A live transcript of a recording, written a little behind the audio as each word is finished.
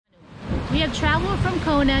We have traveled from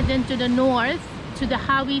Kona then to the north to the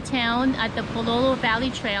Hawi town at the Pololo Valley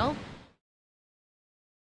Trail.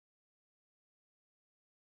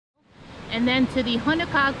 And then to the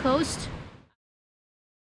Honokaa coast.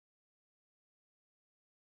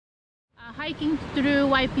 Hiking through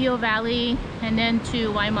Waipio Valley and then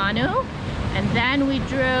to Waimanu. And then we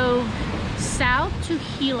drove south to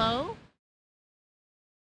Hilo.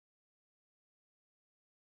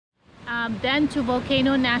 Then to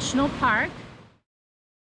Volcano National Park.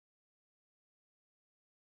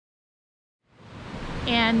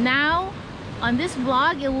 And now on this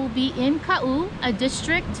vlog, it will be in Kau, a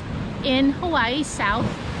district in Hawaii south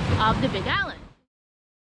of the Big Island.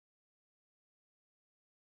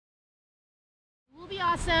 It will be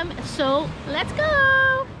awesome, so let's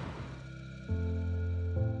go!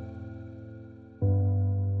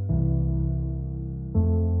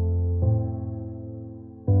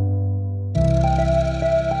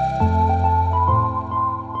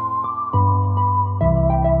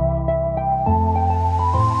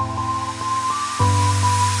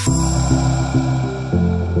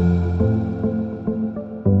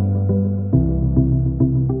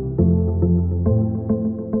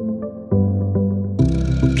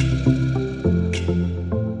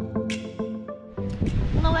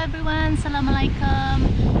 Assalamualaikum.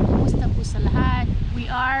 Kumusta po sa lahat? We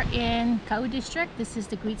are in Kau district. This is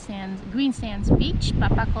the Green Sands Beach,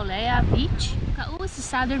 Papakolea Beach. Kau is the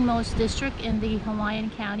southernmost district in the Hawaiian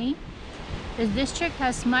county. This district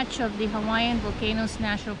has much of the Hawaiian Volcanoes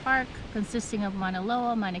National Park, consisting of Mauna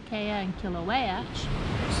Loa, Mauna Kea, and Kilauea.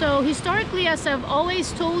 So historically, as I've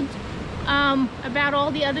always told about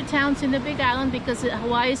all the other towns in the Big Island, because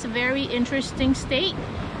Hawaii is a very interesting state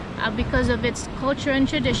because of its culture and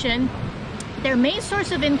tradition. Their main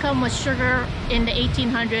source of income was sugar in the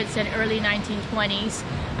 1800s and early 1920s.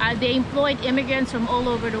 They employed immigrants from all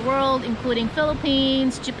over the world, including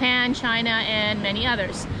Philippines, Japan, China, and many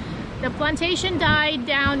others. The plantation died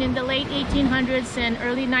down in the late 1800s and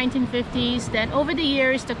early 1950s. Then over the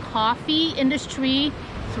years, the coffee industry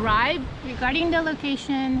thrived. Regarding the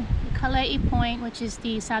location, Kalei Point, which is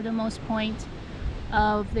the southernmost point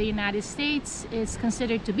of the United States, is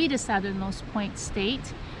considered to be the southernmost point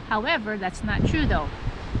state. However, that's not true though.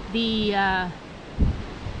 The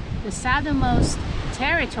southernmost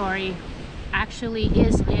territory actually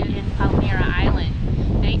is in Palmyra Island.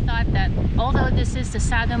 They thought that although this is the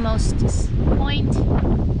southernmost point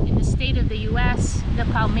in the state of the US, the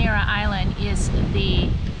Palmyra Island is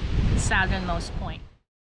the southernmost point.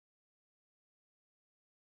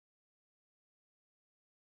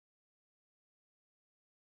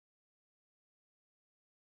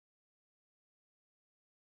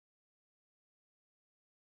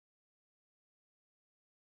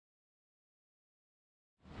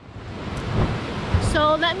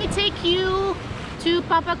 So let me take you to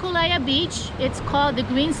Papakolea Beach. It's called the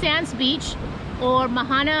Green Sands Beach or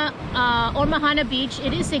Mahana Beach.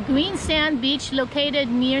 It is a green sand beach located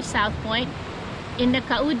near South Point in the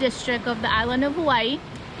Kau district of the island of Hawaii.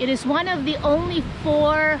 It is one of the only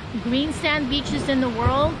 4 green sand beaches in the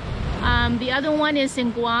world. The other one is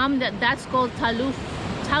in Guam. That's called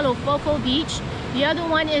Talofofo Beach. The other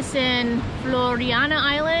one is in Floriana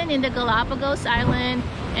Island in the Galapagos Island,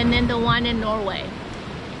 and then the one in Norway.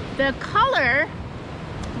 The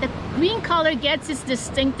green color gets its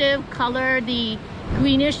distinctive color, the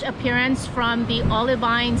greenish appearance from the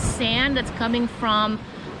olivine sand that's coming from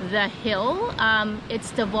the hill.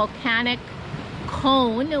 It's the volcanic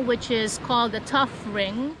cone, which is called the Tuff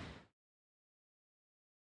Ring.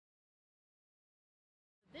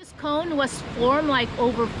 This cone was formed like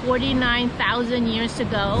over 49,000 years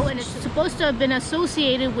ago, and it's supposed to have been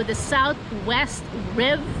associated with the southwest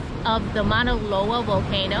rim of the Mauna Loa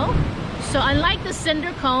volcano. So unlike the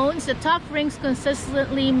cinder cones, the Tuff Rings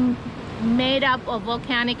consistently made up of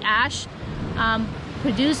volcanic ash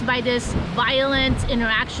produced by this violent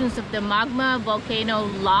interactions of the magma, volcano,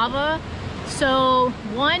 lava. So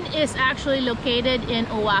one is actually located in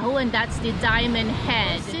Oahu, and that's the Diamond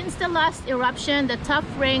Head. Since the last eruption, the Tuff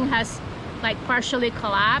Ring has like partially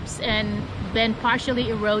collapsed and been partially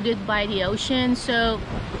eroded by the ocean. So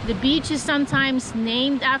the beach is sometimes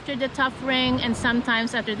named after the Tuff Ring and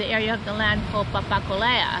sometimes after the area of the land called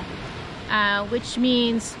Papakolea, which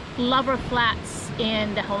means lover flats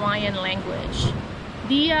in the Hawaiian language.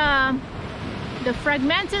 The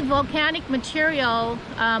fragmented volcanic material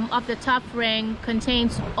of the Tuff Ring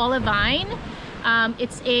contains olivine.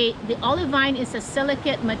 The olivine is a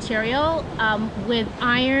silicate material with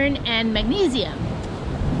iron and magnesium.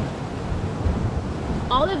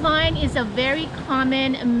 Olivine is a very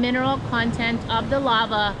common mineral content of the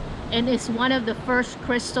lava and is one of the first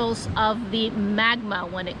crystals of the magma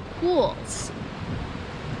when it cools.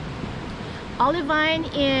 Olivine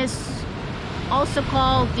is also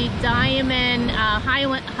called the diamond,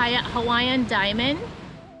 Hawaiian diamond.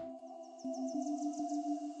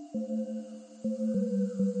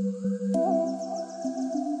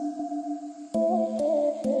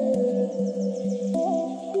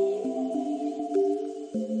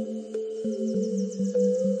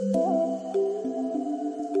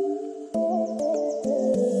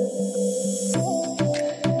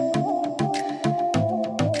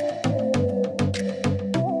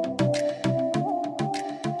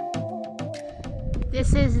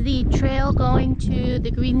 This is the trail going to the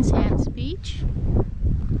Green Sands Beach.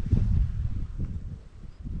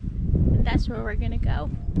 And that's where we're gonna go.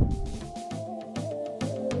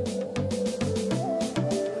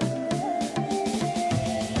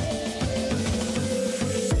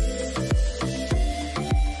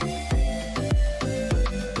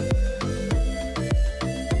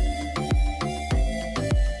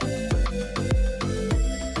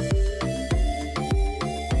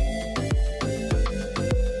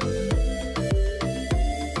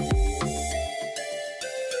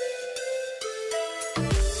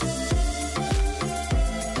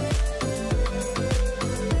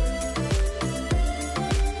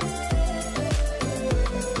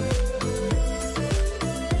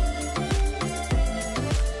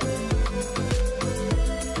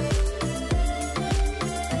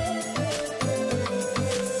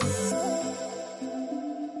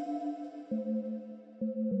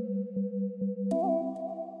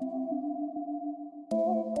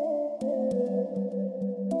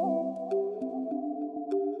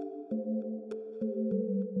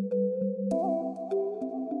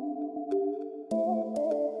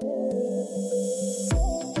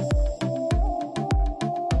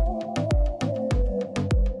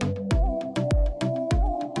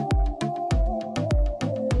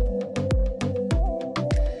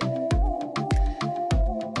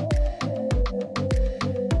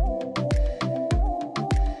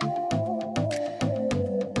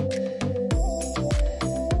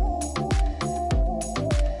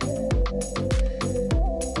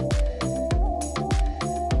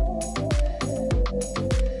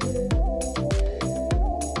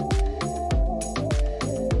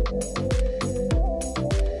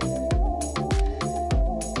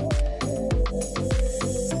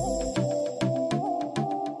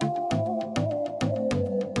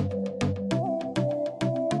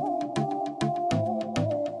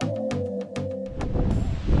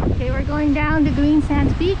 We're going down to Green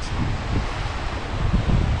Sands Beach.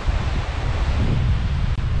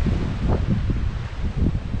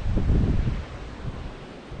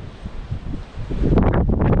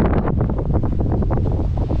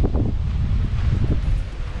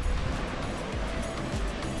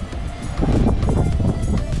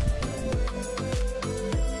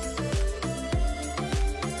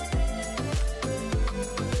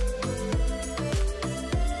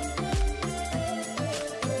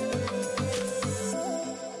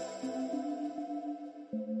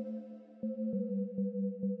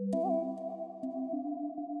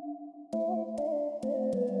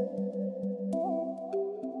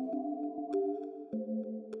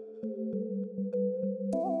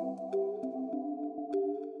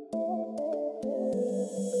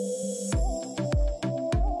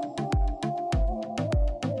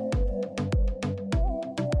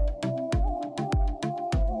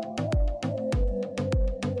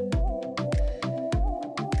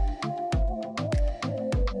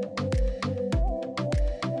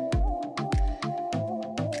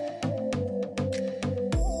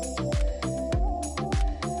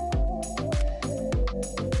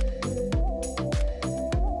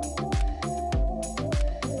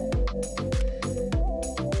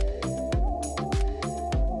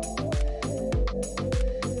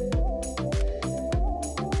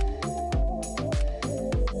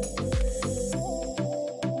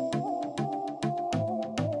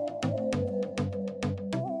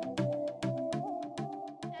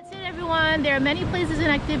 There are many places and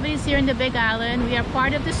activities here in the Big Island. We are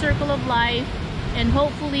part of the circle of life, and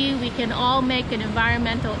hopefully we can all make an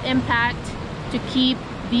environmental impact to keep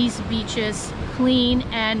these beaches clean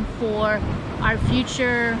and for our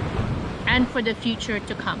future and for the future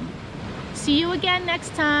to come. See you again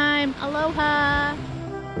next time. Aloha!